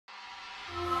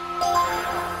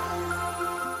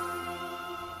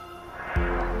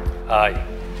Hi,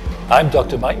 I'm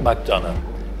Dr. Mike McDonagh,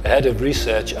 Head of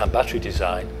Research and Battery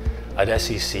Design at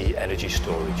SEC Energy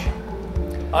Storage.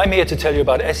 I'm here to tell you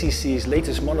about SEC's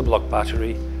latest monobloc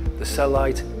battery, the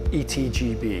CELLYTE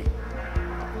ETGB.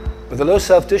 With a low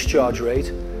self-discharge rate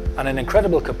and an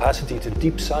incredible capacity to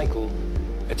deep cycle,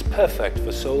 it's perfect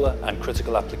for solar and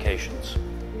critical applications.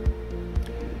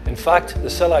 In fact, the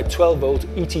CELLYTE 12-volt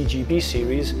ETGB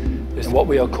series is what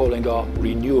we are calling our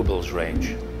Renewables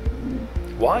range.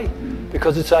 Why?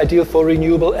 Because it's ideal for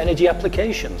renewable energy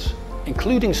applications,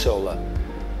 including solar,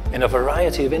 in a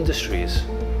variety of industries.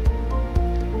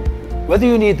 Whether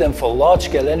you need them for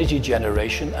large-scale energy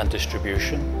generation and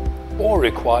distribution, or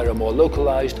require a more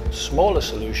localized, smaller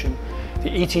solution,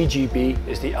 the ETGB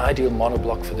is the ideal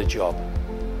monobloc for the job.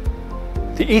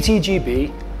 The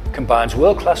ETGB combines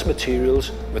world-class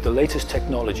materials with the latest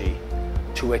technology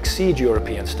to exceed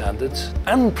European standards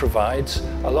and provides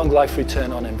a long-life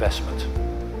return on investment.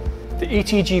 The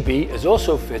ETGB is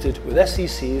also fitted with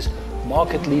SEC's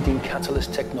market-leading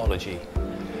catalyst technology.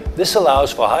 This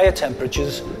allows for higher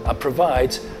temperatures and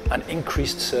provides an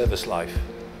increased service life.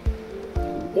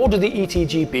 Order the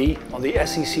ETGB on the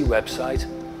SEC website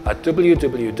at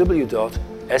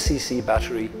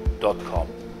www.secbattery.com.